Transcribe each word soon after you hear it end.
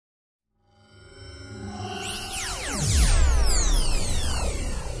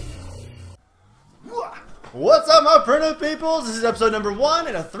What's up, my printer peoples? This is episode number 1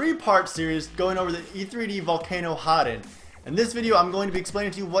 in a 3-part series going over the E3D Volcano Hotend. In this video, I'm going to be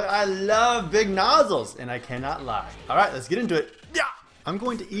explaining to you why I love big nozzles, and I cannot lie. Alright, let's get into it. Yeah! I'm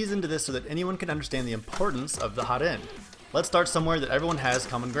going to ease into this so that anyone can understand the importance of the Hotend. Let's start somewhere that everyone has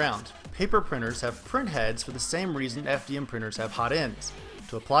common ground. Paper printers have print heads for the same reason FDM printers have hot ends: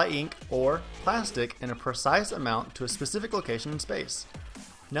 to apply ink or plastic in a precise amount to a specific location in space.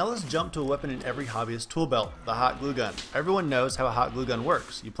 Now let's jump to a weapon in every hobbyist tool belt, the hot glue gun. Everyone knows how a hot glue gun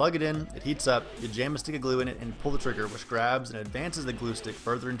works. You plug it in, it heats up, you jam a stick of glue in it and pull the trigger, which grabs and advances the glue stick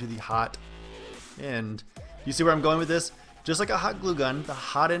further into the hot end. You see where I'm going with this? Just like a hot glue gun, the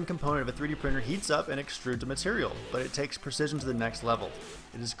hot end component of a 3D printer heats up and extrudes a material, but it takes precision to the next level.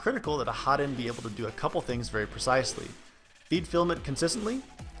 It is critical that a hot end be able to do a couple things very precisely: feed filament consistently,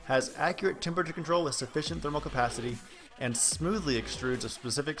 has accurate temperature control with sufficient thermal capacity, and smoothly extrudes a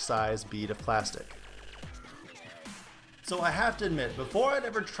specific size bead of plastic. So I have to admit, before I'd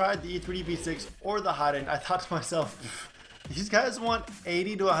ever tried the E3D V6 or the hot end, I thought to myself, these guys want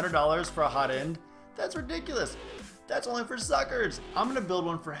 $80 to $100 for a hot end? That's ridiculous. That's only for suckers. I'm gonna build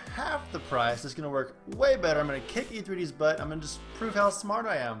one for half the price. It's gonna work way better. I'm gonna kick E3D's butt. I'm gonna just prove how smart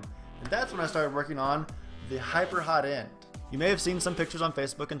I am. And that's when I started working on the Hyper Hot End. You may have seen some pictures on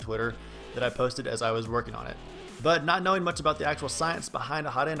Facebook and Twitter that I posted as I was working on it. But not knowing much about the actual science behind a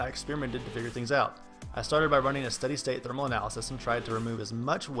hot end, I experimented to figure things out. I started by running a steady state thermal analysis and tried to remove as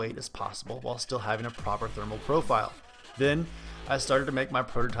much weight as possible while still having a proper thermal profile. Then I started to make my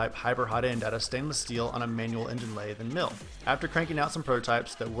prototype Hyper Hot End out of stainless steel on a manual engine lathe and mill. After cranking out some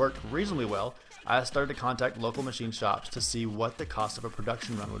prototypes that worked reasonably well, I started to contact local machine shops to see what the cost of a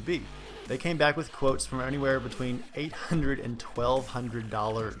production run would be. They came back with quotes from anywhere between $800 and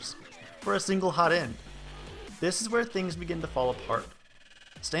 $1,200 for a single hot end. This is where things begin to fall apart.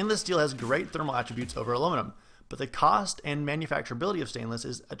 Stainless steel has great thermal attributes over aluminum, but the cost and manufacturability of stainless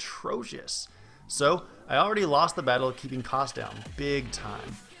is atrocious. So I already lost the battle of keeping costs down, big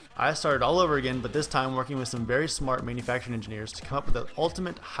time. I started all over again, but this time working with some very smart manufacturing engineers to come up with the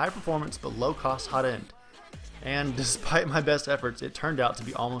ultimate high performance but low cost hot end. And despite my best efforts, it turned out to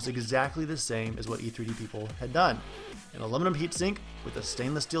be almost exactly the same as what E3D people had done: an aluminum heatsink with a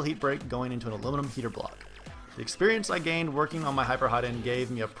stainless steel heat break going into an aluminum heater block. The experience I gained working on my Hyper Hot End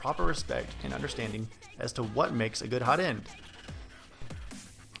gave me a proper respect and understanding as to what makes a good hot end.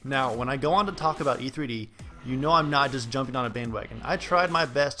 Now, when I go on to talk about E3D, you know I'm not just jumping on a bandwagon. I tried my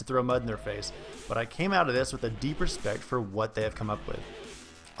best to throw mud in their face, but I came out of this with a deep respect for what they have come up with.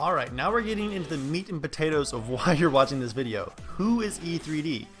 Alright, now we're getting into the meat and potatoes of why you're watching this video. Who is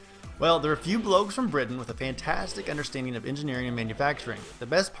E3D? Well, there are a few blokes from Britain with a fantastic understanding of engineering and manufacturing. The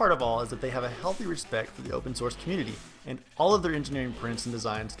best part of all is that they have a healthy respect for the open source community, and all of their engineering prints and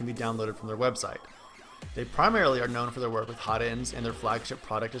designs can be downloaded from their website. They primarily are known for their work with hot ends, and their flagship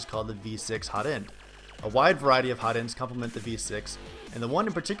product is called the V6 Hot End. A wide variety of hot ends complement the V6, and the one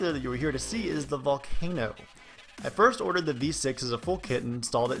in particular that you are here to see is the Volcano. I first ordered the V6 as a full kit and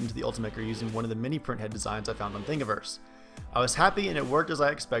installed it into the Ultimaker using one of the mini print head designs I found on Thingiverse. I was happy and it worked as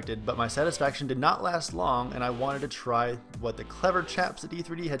I expected, but my satisfaction did not last long, and I wanted to try what the clever chaps at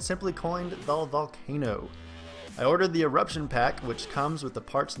E3D had simply coined the Volcano. I ordered the Eruption Pack, which comes with the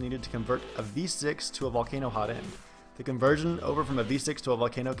parts needed to convert a V6 to a Volcano hot end. The conversion over from a V6 to a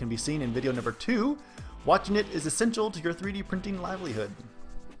Volcano can be seen in video number 2. Watching it is essential to your 3D printing livelihood.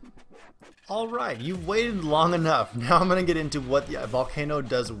 Alright, you've waited long enough. Now I'm going to get into what the Volcano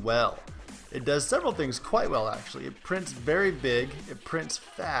does well. It does several things quite well, actually. It prints very big, it prints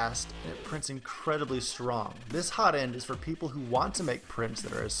fast, and it prints incredibly strong. This hot end is for people who want to make prints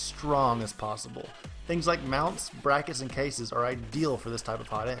that are as strong as possible. Things like mounts, brackets, and cases are ideal for this type of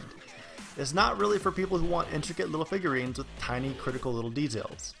hot end. It's not really for people who want intricate little figurines with tiny critical little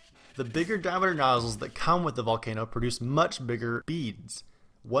details. The bigger diameter nozzles that come with the Volcano produce much bigger beads.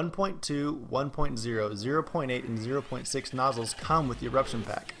 1.2, 1.0, 0.8, and 0.6 nozzles come with the Eruption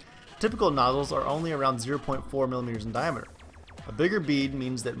Pack. Typical nozzles are only around 0.4 millimeters in diameter. A bigger bead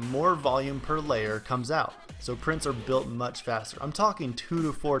means that more volume per layer comes out, so prints are built much faster. I'm talking 2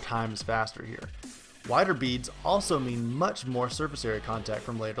 to 4 times faster here. Wider beads also mean much more surface area contact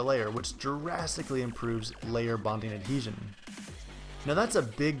from layer to layer, which drastically improves layer bonding adhesion. Now that's a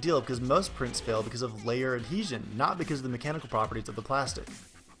big deal because most prints fail because of layer adhesion, not because of the mechanical properties of the plastic.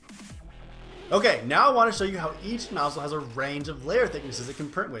 Okay, now I want to show you how each nozzle has a range of layer thicknesses it can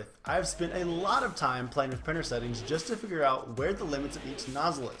print with. I've spent a lot of time playing with printer settings just to figure out where the limits of each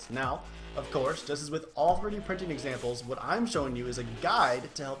nozzle is. Now, of course, just as with all 3D printing examples, what I'm showing you is a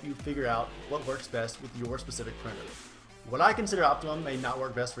guide to help you figure out what works best with your specific printer. What I consider optimum may not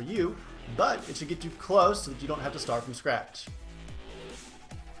work best for you, but it should get you close so that you don't have to start from scratch.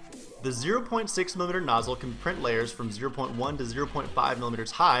 The 0.6mm nozzle can print layers from 0.1 to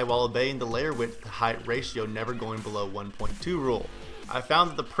 0.5mm high while obeying the layer width to height ratio never going below 1.2 rule. I found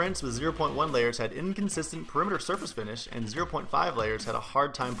that the prints with 0.1 layers had inconsistent perimeter surface finish, and 0.5 layers had a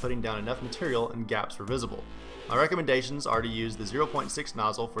hard time putting down enough material and gaps were visible. My recommendations are to use the 0.6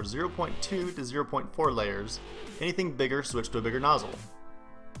 nozzle for 0.2 to 0.4 layers. Anything bigger, switch to a bigger nozzle.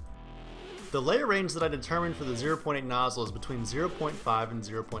 The layer range that I determined for the 0.8 nozzle is between 0.5 and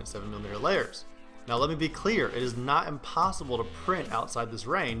 0.7mm layers. Now let me be clear, it is not impossible to print outside this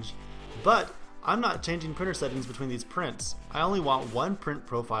range, but I'm not changing printer settings between these prints. I only want one print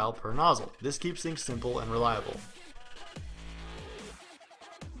profile per nozzle. This keeps things simple and reliable.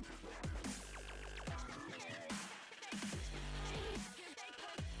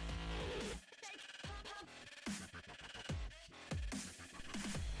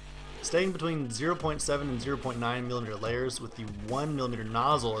 Staying between 0.7 and 0.9mm layers with the 1mm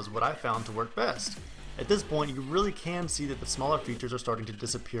nozzle is what I found to work best. At this point, you really can see that the smaller features are starting to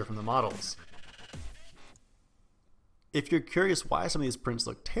disappear from the models. If you're curious why some of these prints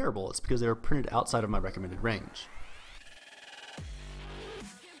look terrible, it's because they were printed outside of my recommended range.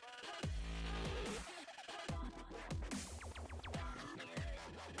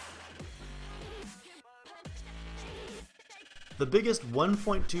 The biggest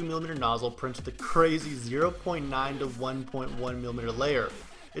 1.2mm nozzle prints with a crazy 0.9 to 1.1mm layer.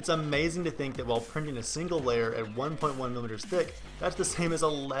 It's amazing to think that while printing a single layer at 1.1mm thick, that's the same as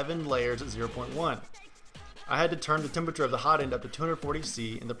 11 layers at 0.1. I had to turn the temperature of the hot end up to 240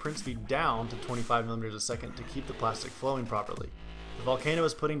 C and the print speed down to 25mm a second to keep the plastic flowing properly. The Volcano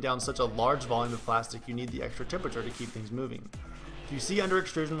is putting down such a large volume of plastic you need the extra temperature to keep things moving. If you see under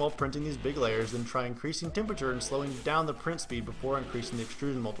extrusion while printing these big layers, then try increasing temperature and slowing down the print speed before increasing the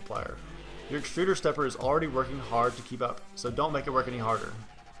extrusion multiplier. Your extruder stepper is already working hard to keep up, so don't make it work any harder.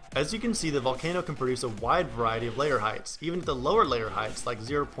 As you can see, the Volcano can produce a wide variety of layer heights. Even at the lower layer heights, like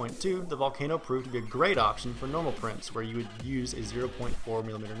 0.2, the Volcano proved to be a great option for normal prints, where you would use a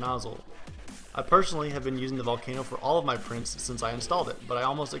 0.4mm nozzle. I personally have been using the Volcano for all of my prints since I installed it, but I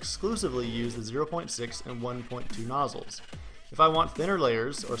almost exclusively use the 0.6 and 1.2 nozzles. If I want thinner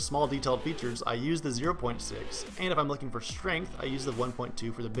layers or small detailed features, I use the 0.6, and if I'm looking for strength, I use the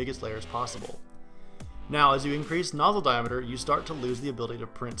 1.2 for the biggest layers possible. Now, as you increase nozzle diameter, you start to lose the ability to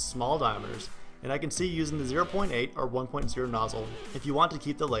print small diameters, and I can see using the 0.8 or 1.0 nozzle if you want to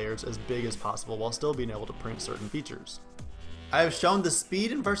keep the layers as big as possible while still being able to print certain features. I have shown the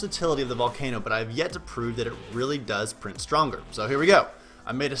speed and versatility of the Volcano, but I have yet to prove that it really does print stronger. So here we go.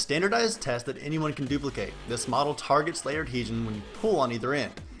 I made a standardized test that anyone can duplicate. This model targets layer adhesion when you pull on either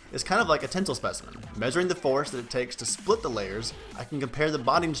end. It's kind of like a tensile specimen. Measuring the force that it takes to split the layers, I can compare the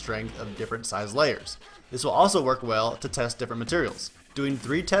bonding strength of different size layers. This will also work well to test different materials. Doing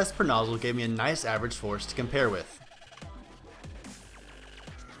 3 tests per nozzle gave me a nice average force to compare with.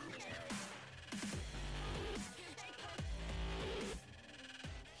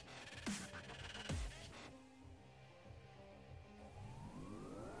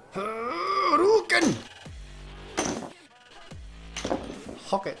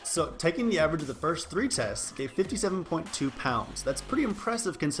 Okay, so taking the average of the first 3 tests gave 57.2 pounds. That's pretty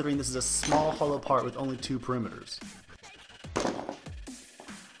impressive considering this is a small hollow part with only 2 perimeters.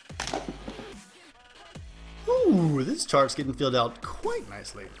 Ooh, this chart's getting filled out quite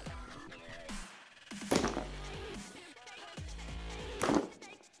nicely.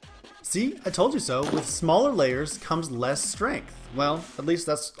 See, I told you so. With smaller layers comes less strength. Well, at least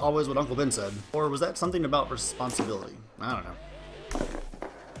that's always what Uncle Ben said. Or was that something about responsibility? I don't know.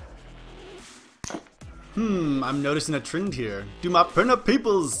 I'm noticing a trend here. Do my printer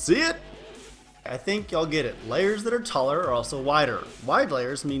peoples see it? I think y'all get it. Layers that are taller are also wider. Wide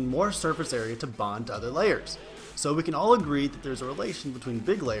layers mean more surface area to bond to other layers. So we can all agree that there's a relation between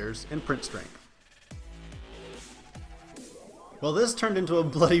big layers and print strength. Well, this turned into a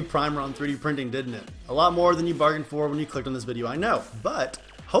bloody primer on 3D printing, didn't it? A lot more than you bargained for when you clicked on this video, I know. But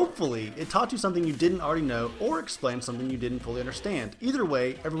hopefully it taught you something you didn't already know or explained something you didn't fully understand. Either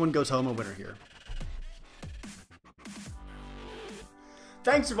way, everyone goes home a winner here.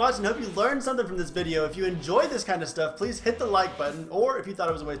 Thanks for watching. I hope you learned something from this video. If you enjoy this kind of stuff, please hit the like button, or if you thought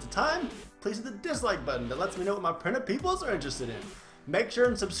it was a waste of time, please hit the dislike button. That lets me know what my printer peoples are interested in. Make sure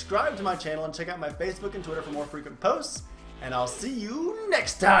and subscribe to my channel and check out my Facebook and Twitter for more frequent posts, and I'll see you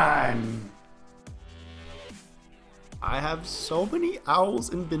next time! I have so many owls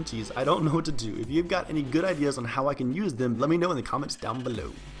and benchies, I don't know what to do. If you've got any good ideas on how I can use them, let me know in the comments down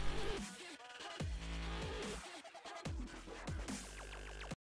below.